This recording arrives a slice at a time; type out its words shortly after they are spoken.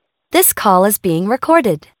This call is being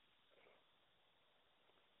recorded.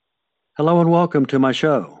 Hello and welcome to my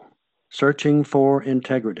show, Searching for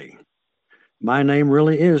Integrity. My name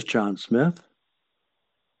really is John Smith,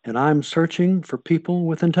 and I'm searching for people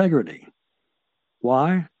with integrity.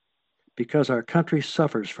 Why? Because our country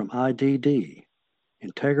suffers from IDD,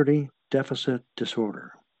 Integrity Deficit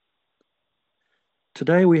Disorder.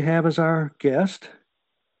 Today we have as our guest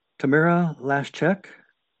Tamara,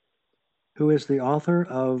 who is the author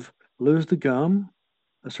of Lose the Gum,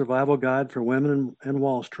 a survival guide for women in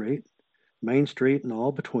Wall Street, Main Street, and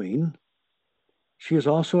all between. She is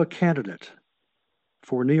also a candidate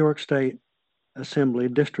for New York State Assembly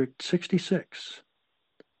District 66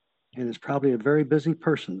 and is probably a very busy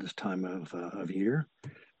person this time of year.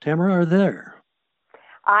 Tamara, are there?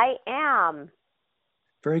 I am.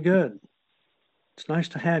 Very good. It's nice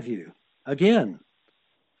to have you again.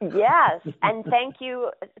 Yes, and thank you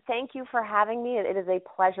for having me. It is a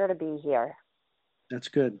pleasure to be here. That's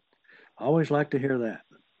good. I always like to hear that.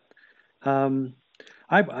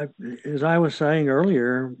 As I was saying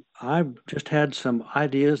earlier, I've just had some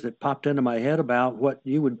ideas that popped into my head about what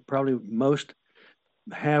you would probably most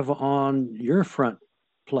have on your front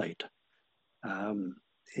plate. But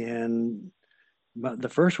the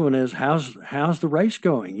first one is how's the race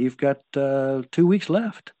going? You've got 2 weeks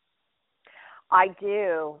left. I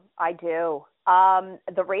do.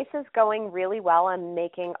 The race is going really well. I'm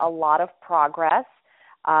making a lot of progress.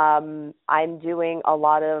 I'm doing a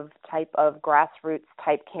lot of grassroots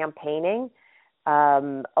type campaigning.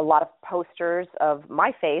 A lot of posters of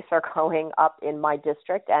my face are going up in my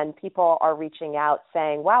district, and people are reaching out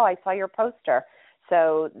saying, wow, I saw your poster.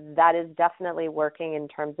 So that is definitely working in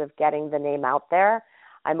terms of getting the name out there.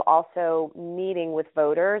 I'm also meeting with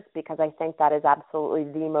voters because I think that is absolutely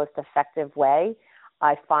the most effective way.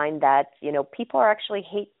 I find that, people are actually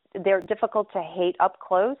they're difficult to hate up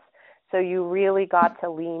close. So you really got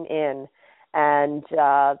to lean in. And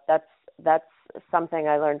that's something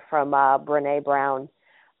I learned from Brene Brown.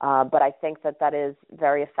 But I think that is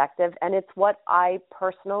very effective. And it's what I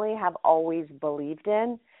personally have always believed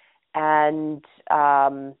in, and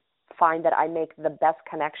find that I make the best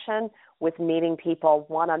connection with meeting people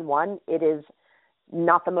one-on-one. It is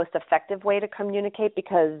not the most effective way to communicate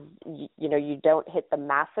because, you don't hit the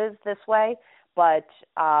masses this way, but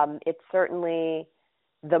it's certainly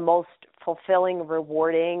the most fulfilling,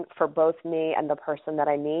 rewarding for both me and the person that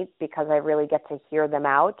I meet because I really get to hear them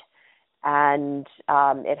out, and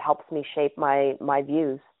it helps me shape my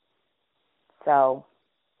views. So,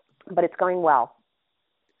 but it's going well.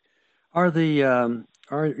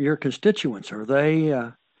 Are your constituents, are they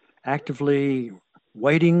actively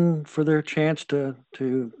waiting for their chance to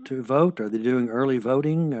vote? Are they doing early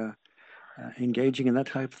voting, engaging in that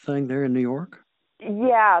type of thing there in New York?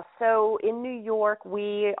 Yeah, so in New York,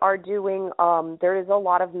 we are doing, there is a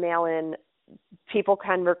lot of mail-in. People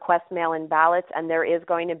can request mail-in ballots, and there is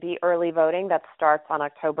going to be early voting that starts on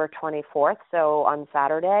October 24th, so on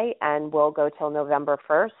Saturday, and will go till November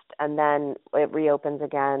 1st, and then it reopens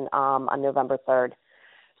again on November 3rd.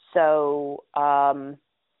 So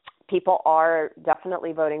people are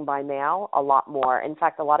definitely voting by mail a lot more. In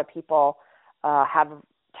fact, a lot of people have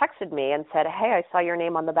texted me and said, hey, I saw your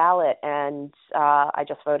name on the ballot, and I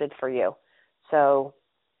just voted for you. So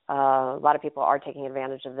a lot of people are taking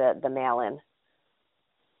advantage of the mail-in.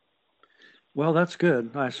 Well, that's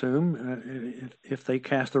good, I assume, if they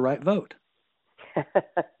cast the right vote.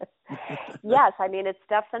 Yes, I mean, it's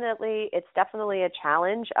definitely a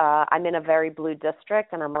challenge. I'm in a very blue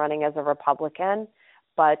district, and I'm running as a Republican,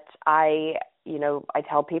 but I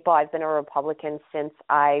tell people I've been a Republican since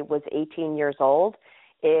I was 18 years old.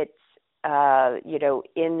 It's,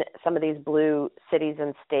 in some of these blue cities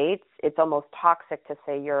and states, it's almost toxic to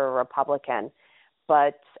say you're a Republican.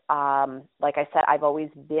 But like I said, I've always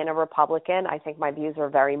been a Republican. I think my views are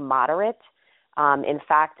very moderate. In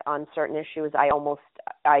fact, on certain issues, I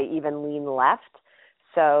even lean left.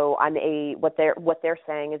 So I'm what they're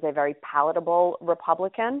saying is a very palatable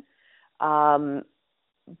Republican.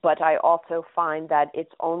 But I also find that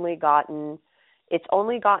it's only gotten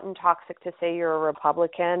toxic to say you're a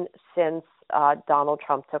Republican since Donald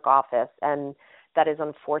Trump took office, and that is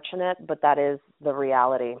unfortunate, but that is the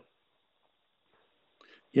reality.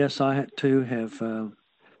 Yes, I too have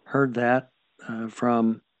heard that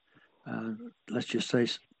from, let's just say,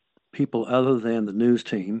 people other than the news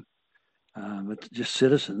team, but just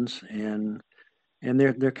citizens, and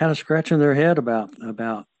they're kind of scratching their head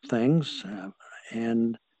about things,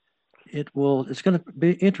 and it's going to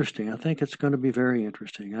be interesting. I think it's going to be very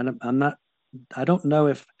interesting. I don't know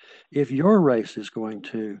if your race is going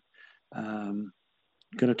to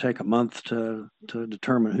going to take a month to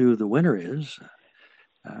determine who the winner is.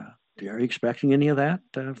 Are you expecting any of that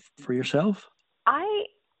for yourself? I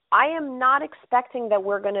I am not expecting that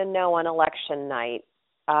we're going to know on election night.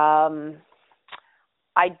 Um,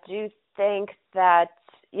 I do think that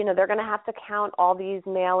they're going to have to count all these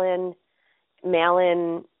mail-in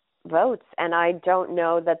votes, and I don't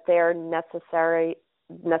know that they're necessarily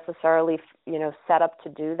set up to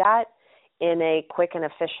do that in a quick and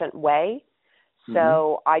efficient way. Mm-hmm.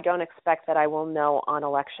 So I don't expect that I will know on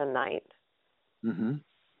election night. Mm-hmm.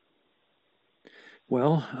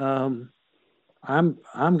 Well, I'm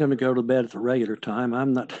going to go to bed at the regular time.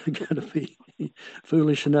 I'm not going to be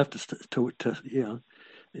foolish enough to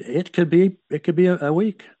it could be a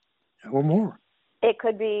week or more. It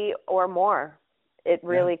could be or more. It Yeah.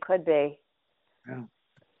 really could be. Yeah.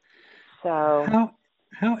 So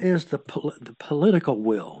How is the political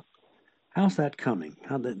will? How's that coming?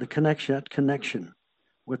 How the connection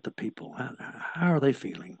with the people? How are they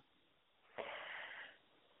feeling?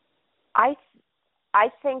 I I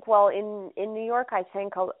think, well, in New York, I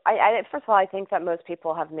think first of all, I think that most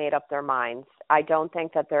people have made up their minds. I don't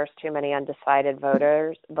think that there's too many undecided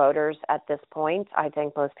voters at this point. I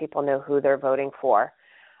think most people know who they're voting for.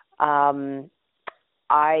 Um,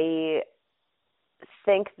 I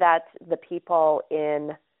think that the people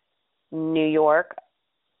in New York,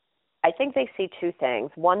 I think they see two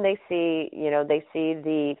things. One, they see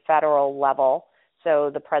the federal level, so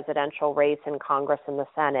the presidential race in Congress and the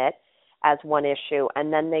Senate as one issue,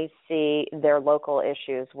 and then they see their local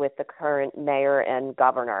issues with the current mayor and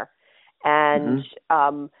governor. And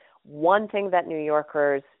Mm-hmm. one thing that New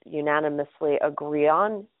Yorkers unanimously agree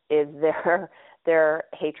on is their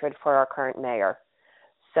hatred for our current mayor.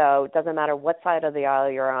 So it doesn't matter what side of the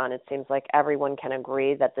aisle you're on, it seems like everyone can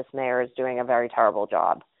agree that this mayor is doing a very terrible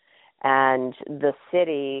job. And the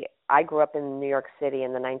city, I grew up in New York City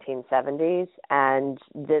in the 1970s, and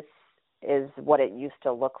this is what it used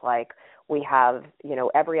to look like. We have,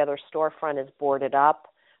 every other storefront is boarded up,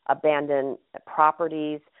 abandoned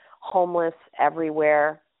properties, homeless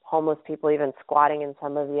everywhere, homeless people even squatting in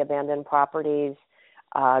some of the abandoned properties,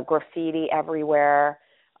 graffiti everywhere,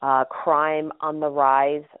 crime on the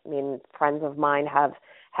rise. I mean, friends of mine have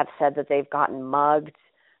said that they've gotten mugged.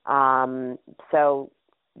 So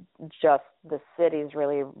just the city's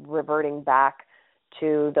really reverting back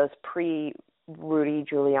to those pre-Rudy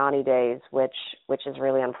Giuliani days, which is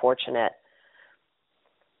really unfortunate.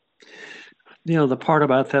 The part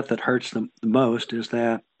about that hurts them the most is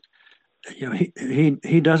that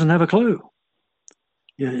he doesn't have a clue.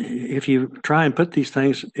 If you try and put these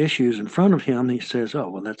issues in front of him, he says, "Oh,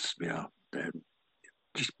 well, that's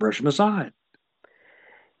just brush them aside."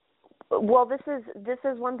 Well, this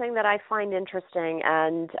is one thing that I find interesting,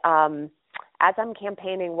 and as I'm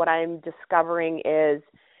campaigning, what I'm discovering is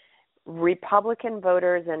Republican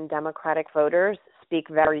voters and Democratic voters speak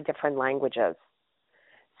very different languages.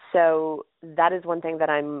 So that is one thing that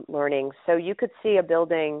I'm learning. So you could see a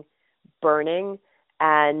building burning,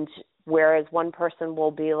 and whereas one person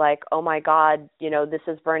will be like, "Oh my God, this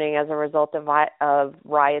is burning as a result of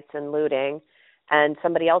riots and looting," and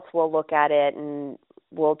somebody else will look at it and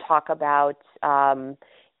will talk about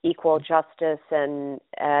equal justice and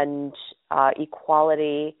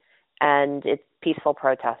equality and its peaceful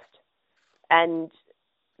protest. And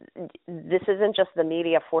this isn't just the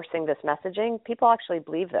media forcing this messaging. People actually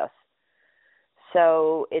believe this.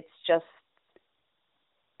 So it's just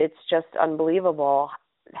unbelievable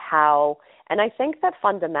how, and I think that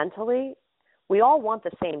fundamentally we all want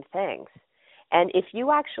the same things. And if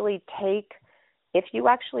you actually take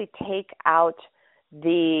out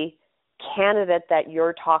the candidate that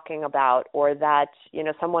you're talking about, or that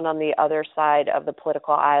someone on the other side of the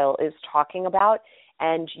political aisle is talking about,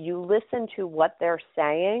 and you listen to what they're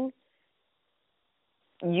saying,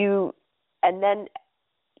 you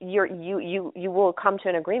will come to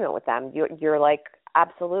an agreement with them. You're like,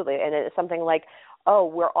 absolutely. And it's something like, oh,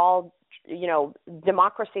 we're all,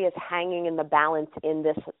 democracy is hanging in the balance in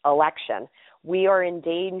this election. We are in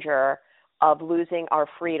danger of losing our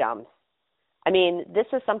freedoms. I mean, this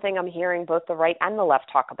is something I'm hearing both the right and the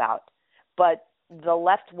left talk about. But the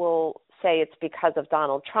left will say it's because of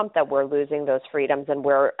Donald Trump that we're losing those freedoms and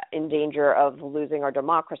we're in danger of losing our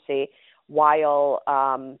democracy, while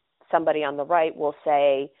somebody on the right will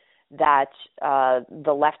say that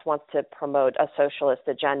the left wants to promote a socialist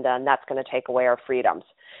agenda and that's going to take away our freedoms.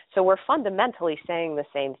 So we're fundamentally saying the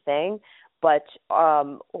same thing, but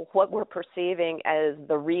what we're perceiving as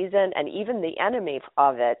the reason and even the enemy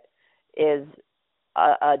of it is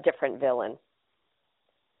a different villain.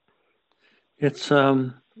 It's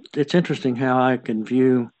interesting how I can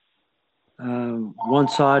view one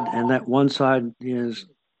side, and that one side is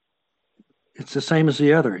it's the same as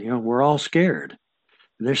the other. We're all scared.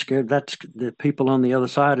 They're scared. That's the people on the other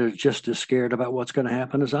side are just as scared about what's going to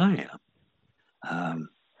happen as I am. Um,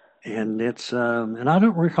 and I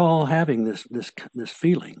don't recall having this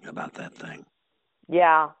feeling about that thing.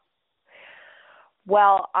 Yeah.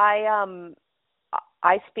 Well,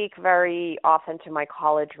 I speak very often to my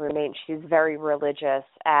college roommate. She's very religious,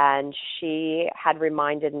 and she had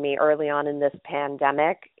reminded me early on in this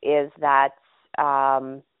pandemic is that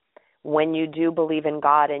when you do believe in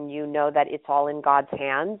God and you know that it's all in God's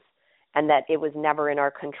hands and that it was never in our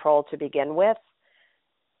control to begin with,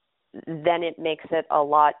 then it makes it a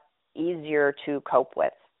lot easier to cope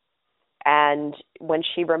with. And when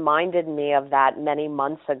she reminded me of that many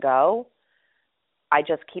months ago, I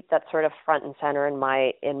just keep that sort of front and center in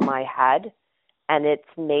my head, and it's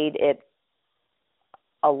made it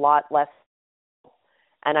a lot less.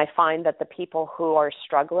 And I find that the people who are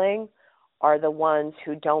struggling are the ones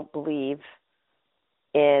who don't believe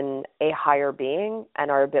in a higher being and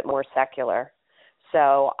are a bit more secular.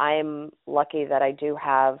 So I'm lucky that I do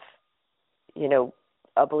have,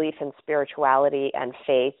 a belief in spirituality and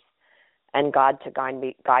faith and God to guide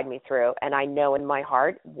me through. And I know in my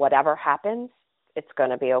heart, whatever happens, it's going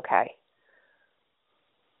to be okay.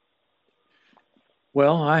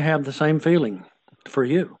 Well, I have the same feeling for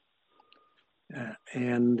you.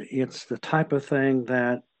 And it's the type of thing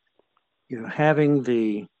that, having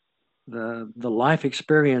the life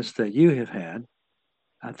experience that you have had,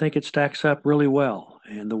 I think it stacks up really well.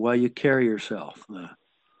 And the way you carry yourself,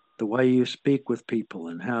 the way you speak with people,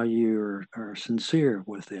 and how you are sincere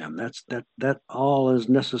with them, that all is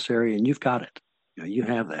necessary, and you've got it. You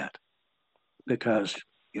have that because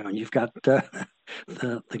you've got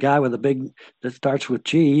the guy with the big that starts with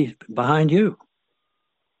G behind you.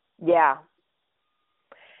 Yeah.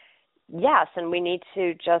 Yes, and we need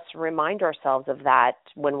to just remind ourselves of that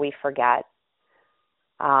when we forget,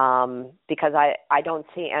 because I don't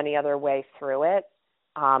see any other way through it,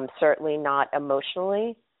 certainly not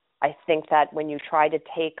emotionally. I think that when you try to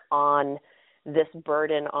take on this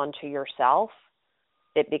burden onto yourself,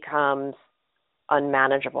 it becomes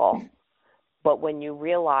unmanageable. But when you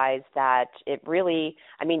realize that it really,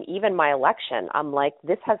 even my election, I'm like,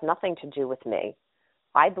 this has nothing to do with me.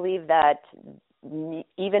 I believe that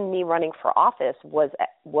even me running for office was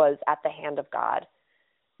at the hand of God,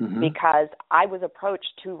 because I was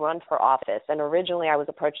approached to run for office. And originally I was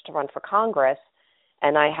approached to run for Congress,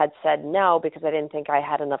 and I had said no because I didn't think I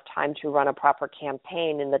had enough time to run a proper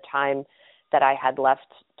campaign in the time that I had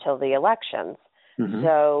left till the elections.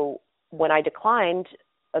 So when I declined,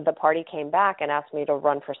 the party came back and asked me to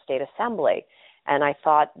run for state assembly. And I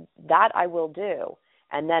thought, that I will do.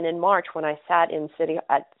 And then in March, when I sat in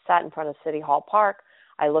front of City Hall Park,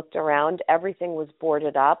 I looked around, everything was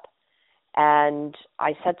boarded up. And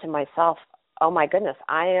I said to myself, oh my goodness,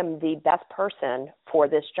 I am the best person for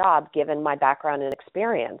this job given my background and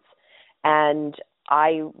experience. And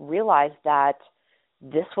I realized that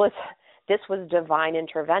this was divine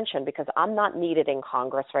intervention, because I'm not needed in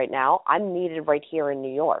Congress right now. I'm needed right here in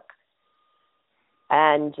New York.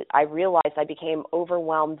 And I realized I became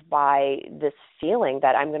overwhelmed by this feeling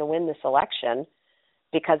that I'm going to win this election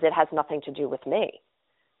because it has nothing to do with me.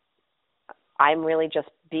 I'm really just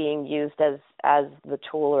being used as the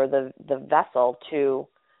tool or the vessel to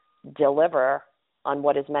deliver on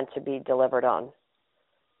what is meant to be delivered on.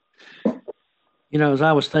 As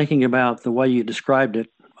I was thinking about the way you described it,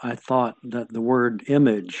 I thought that the word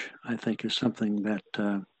image, I think, is something that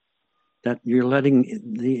you're letting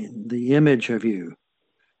the image of you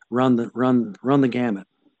run the gamut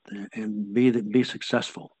and be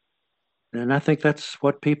successful. And I think that's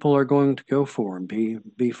what people are going to go for and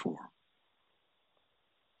be for.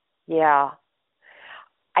 Yeah.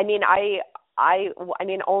 Only,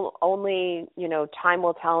 time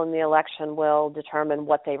will tell, and the election will determine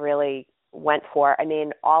what they really went for.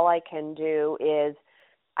 All I can do is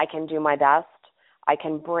I can do my best. I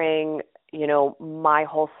can bring, my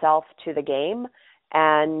whole self to the game.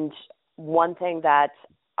 And one thing that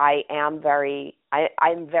I'm very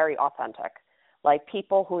authentic. Like,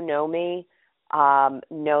 people who know me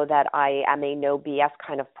know that I am a no BS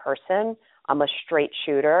kind of person. I'm a straight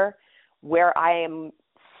shooter. Where I am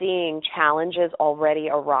seeing challenges already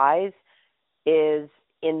arise is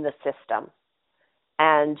in the system.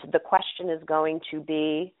 And the question is going to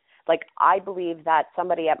be, like, I believe that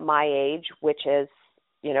somebody at my age, which is,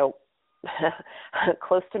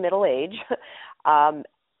 close to middle age,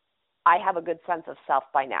 I have a good sense of self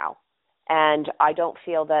by now. And I don't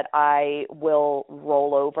feel that I will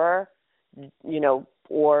roll over,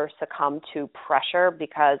 or succumb to pressure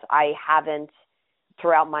because I haven't,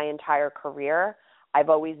 throughout my entire career, I've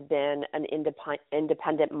always been an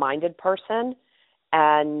independent-minded person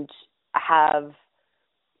and I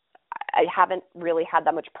haven't really had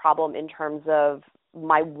that much problem in terms of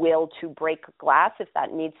my will to break glass if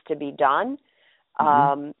that needs to be done.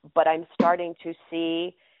 But I'm starting to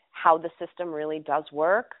see how the system really does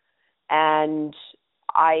work. And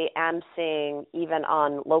I am seeing, even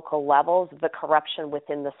on local levels, the corruption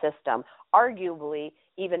within the system, arguably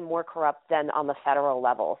even more corrupt than on the federal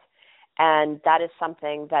levels. And that is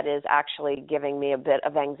something that is actually giving me a bit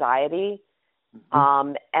of anxiety.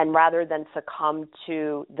 And rather than succumb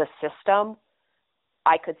to the system,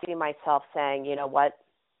 I could see myself saying, you know what,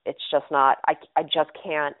 it's just not, I just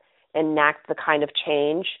can't enact the kind of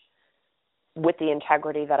change with the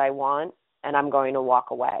integrity that I want, and I'm going to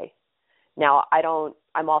walk away. Now,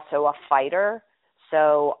 I'm also a fighter,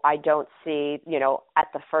 so I don't see, at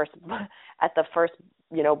the first,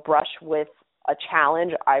 brush with a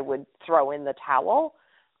challenge, I would throw in the towel.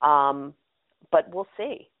 But we'll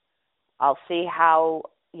see. I'll see how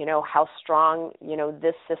strong,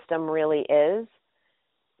 this system really is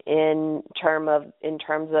in terms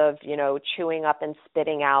of, chewing up and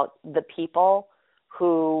spitting out the people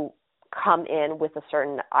who come in with a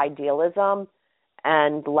certain idealism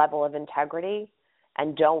and level of integrity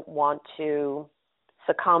and don't want to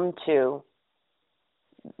succumb to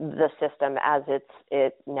the system as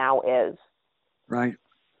it now is. Right.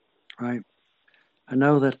 I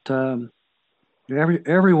know that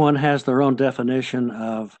everyone has their own definition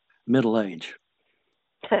of middle age.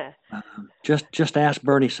 Just ask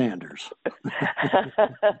Bernie Sanders.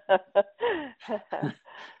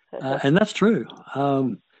 And that's true.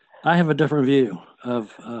 I have a different view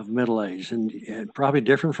of middle age, and probably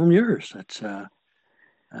different from yours. It's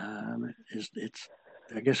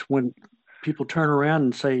I guess when people turn around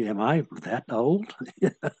and say, "Am I that old?"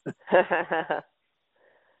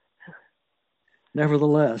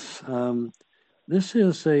 Nevertheless, this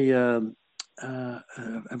is a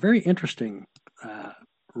very interesting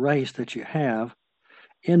race that you have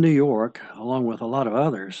in New York, along with a lot of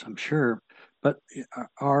others, I'm sure. But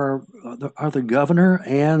are the governor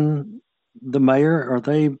and the mayor, are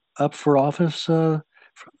they up for office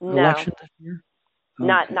election this year?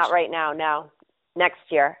 Okay. Not right now. No,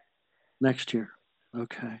 next year. Next year.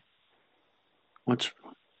 Okay. Would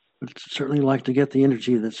certainly like to get the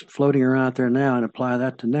energy that's floating around out there now and apply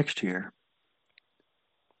that to next year.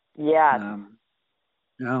 Yeah.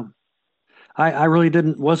 Yeah. I really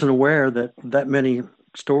wasn't aware that many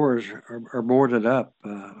stores are boarded up.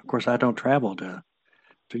 Of course, I don't travel to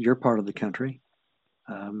your part of the country,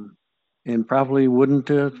 and probably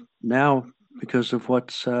wouldn't now because of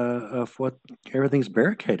what everything's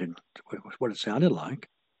barricaded. What it sounded like.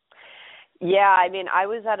 Yeah, I mean, I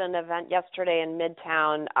was at an event yesterday in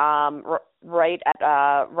Midtown, right at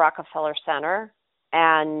Rockefeller Center,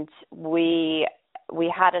 and we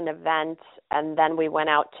had an event, and then we went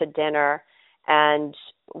out to dinner, and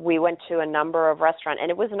we went to a number of restaurants, and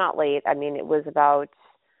it was not late. I mean, it was about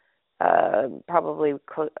probably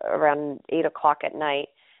around 8 o'clock at night,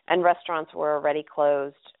 and restaurants were already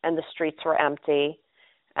closed, and the streets were empty.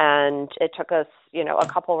 And it took us, a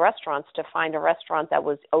couple restaurants to find a restaurant that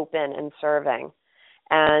was open and serving.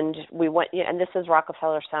 And we went, and this is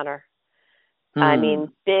Rockefeller Center. I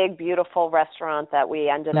mean, big, beautiful restaurant that we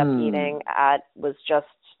ended up eating at was just,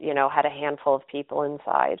 had a handful of people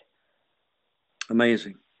inside.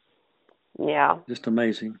 Amazing. Yeah. Just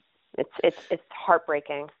amazing. It's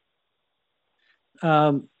heartbreaking.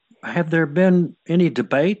 Have there been any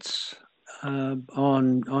debates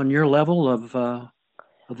on your level of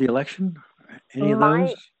the election? Any of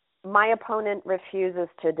those? My opponent refuses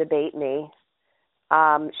to debate me.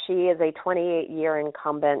 She is a 28-year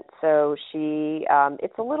incumbent, so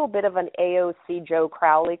it's a little bit of an AOC Joe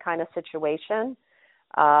Crowley kind of situation.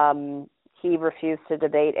 He refused to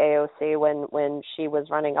debate AOC when she was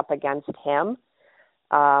running up against him.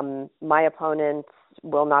 My opponent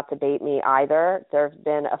will not debate me either. There have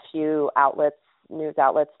been a few news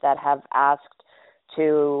outlets that have asked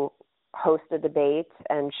to host a debate,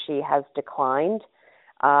 and she has declined.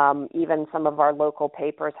 Even some of our local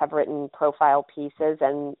papers have written profile pieces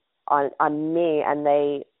and on me, and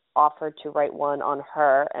they offered to write one on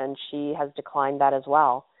her, and she has declined that as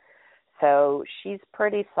well. So she's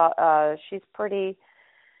pretty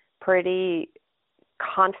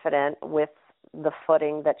confident with the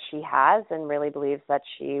footing that she has, and really believes that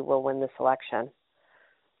she will win this election.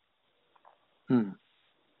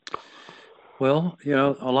 Well,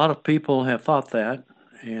 a lot of people have thought that,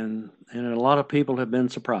 and a lot of people have been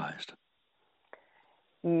surprised.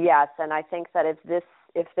 Yes, and I think that if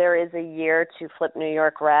if there is a year to flip New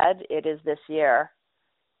York red, it is this year.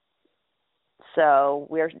 So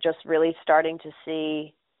we're just really starting to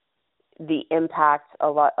see the impact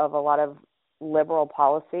of a lot of liberal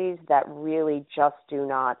policies that really just do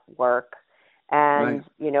not work. And,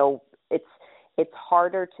 Right. it's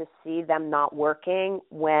harder to see them not working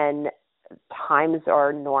when times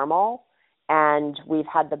are normal and we've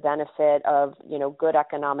had the benefit of, good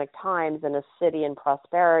economic times and a city in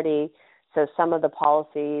prosperity. So some of the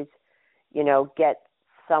policies, get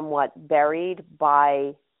somewhat buried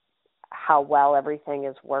by how well everything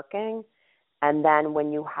is working. And then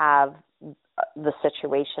when you have the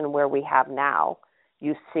situation where we have now,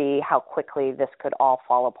 you see how quickly this could all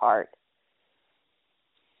fall apart.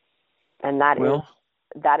 And that Well,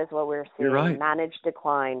 is what we're you're seeing, right. managed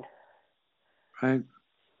decline. Right.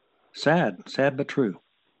 Sad but true.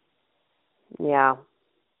 Yeah.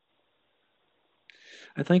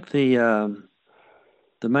 I think the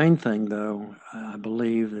main thing, though, I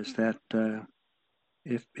believe, is that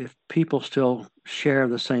if people still share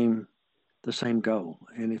the same goal,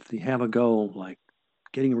 and if they have a goal like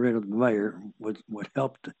getting rid of the mayor would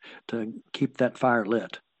help to keep that fire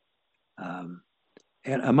lit, um,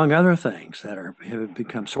 and among other things that have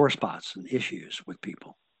become sore spots and issues with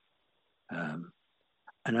people. Um,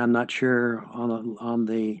 and I'm not sure on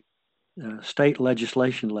the state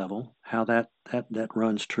legislation level how that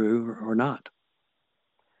runs true or not.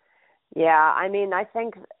 Yeah, I mean, I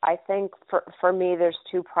think for me there's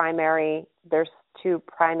two primary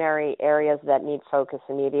areas that need focus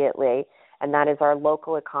immediately, and that is our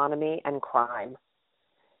local economy and crime.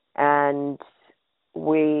 And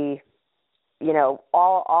we,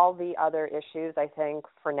 all the other issues, I think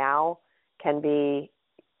for now can be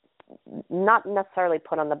not necessarily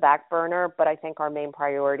put on the back burner, but I think our main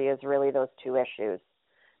priority is really those two issues,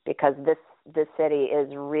 because this city is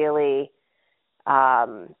really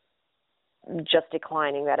um, just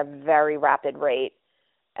declining at a very rapid rate,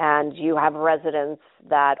 and you have residents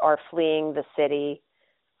that are fleeing the city.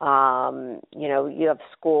 You have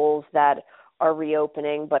schools that are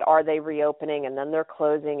reopening, but are they reopening and then they're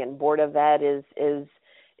closing? And Board of Ed is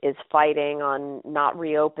fighting on not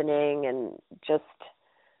reopening, and just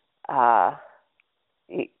uh,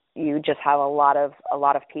 you just have a lot of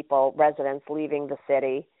people, residents, leaving the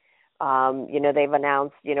city. They've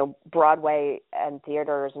announced, Broadway and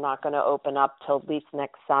theater is not going to open up till at least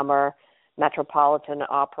next summer. Metropolitan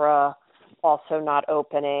Opera also not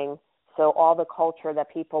opening. So all the culture that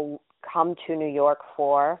people come to New York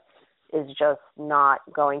for is just not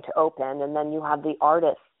going to open. And then you have the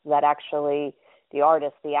artists, the actors,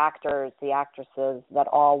 the actresses that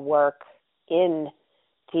all work in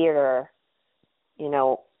theater.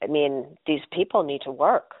 I mean, these people need to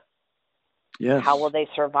work. How will Yes, they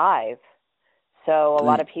survive? So a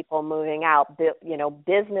lot they of people moving out,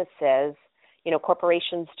 businesses,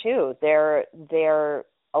 corporations too. They're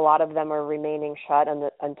a lot of them are remaining shut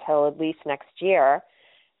until at least next year,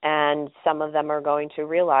 and some of them are going to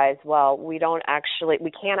realize, well, we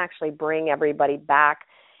can't actually bring everybody back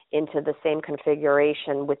into the same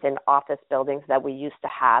configuration within office buildings that we used to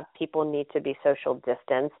have. People need to be social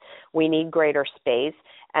distance. We need greater space,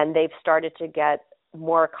 and they've started to get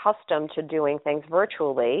more accustomed to doing things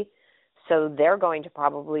virtually. So they're going to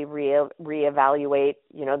probably reevaluate,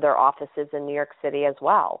 their offices in New York City as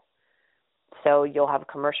well. So you'll have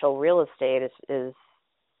commercial real estate is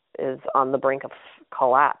on the brink of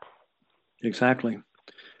collapse. exactly.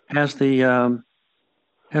 Has the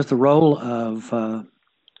role of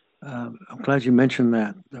I'm glad you mentioned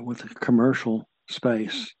that with the commercial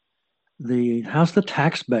space. How's the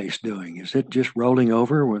tax base doing? Is it just rolling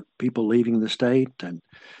over with people leaving the state and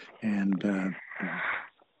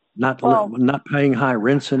Well, not paying high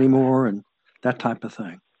rents anymore and that type of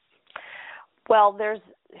thing? there's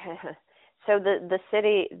so the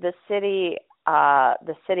city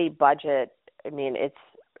budget. I mean,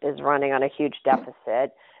 is running on a huge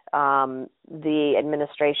deficit. The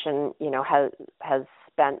administration, has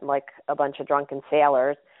spent like a bunch of drunken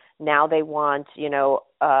sailors. Now they want,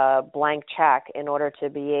 a blank check in order to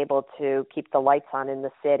be able to keep the lights on in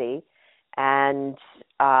the city. And,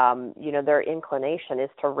 their inclination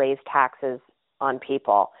is to raise taxes on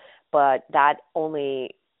people. But that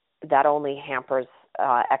only hampers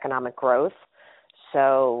economic growth.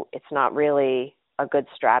 So it's not really a good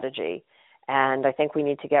strategy. And I think we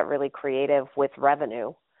need to get really creative with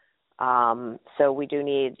revenue. So we do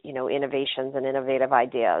need, innovations and innovative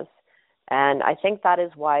ideas. And I think that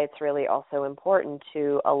is why it's really also important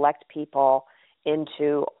to elect people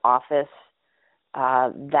into office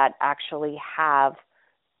that actually have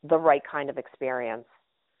the right kind of experience.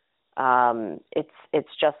 It's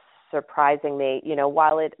just surprising me.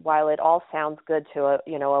 While it all sounds good to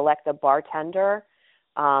elect a bartender,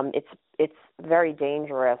 it's very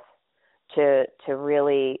dangerous to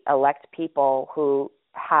really elect people who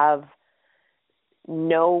have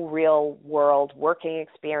no real world working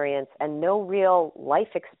experience and no real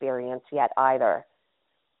life experience yet either.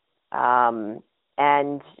 And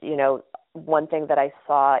one thing that I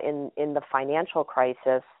saw in the financial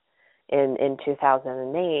crisis in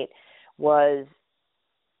 2008 was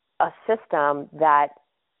a system that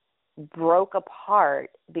broke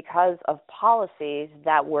apart because of policies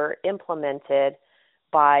that were implemented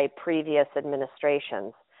by previous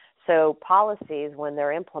administrations. So policies, when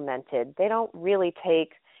they're implemented, you don't really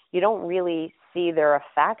see their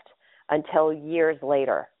effect until years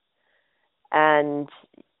later. And,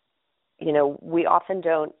 we often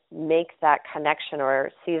don't make that connection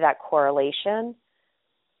or see that correlation.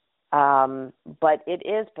 But it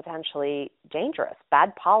is potentially dangerous.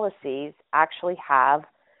 Bad policies actually have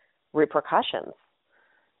repercussions.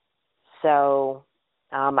 So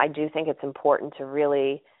I do think it's important to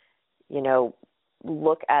really,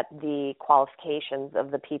 look at the qualifications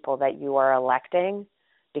of the people that you are electing,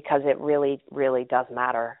 because it really, really does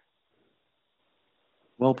matter.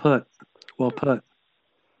 Well put. Well put.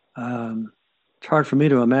 It's hard for me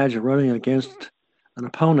to imagine running against an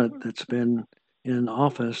opponent that's been in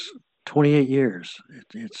office 28 years.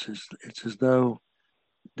 It's as though,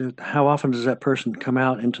 how often does that person come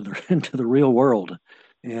out into the into the real world,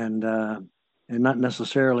 and not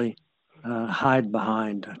necessarily hide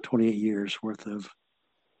behind 28 years worth of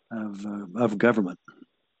government.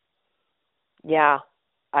 Yeah,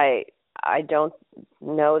 I don't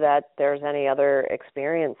know that there's any other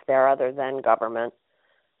experience there other than government.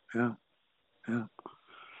 Yeah, yeah.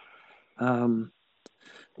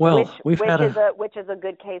 Well, which is a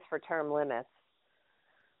good case for term limits.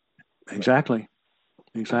 Exactly.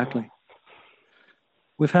 We've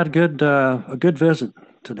had a good visit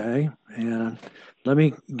today, and let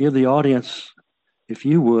me give the audience, if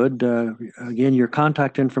you would, again, your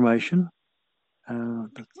contact information,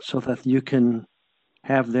 so that you can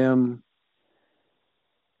have them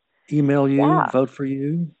email you, Yeah. vote for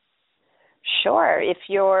you. Sure. If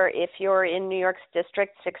you're in New York's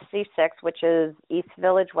District 66, which is East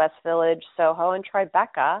Village, West Village, Soho, and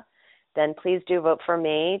Tribeca, then please do vote for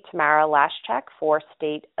me, Tamara Lashchek, for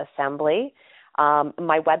State Assembly.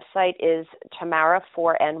 My website is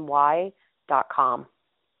tamara4ny.com.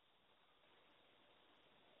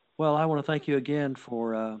 Well, I want to thank you again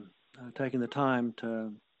for taking the time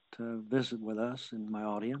to visit with us and my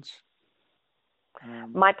audience.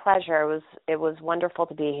 My pleasure. It was wonderful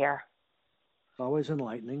to be here. Always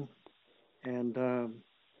enlightening. And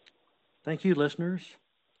thank you, listeners,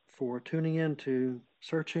 for tuning in to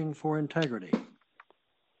Searching for Integrity.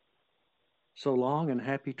 So long and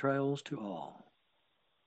happy trails to all.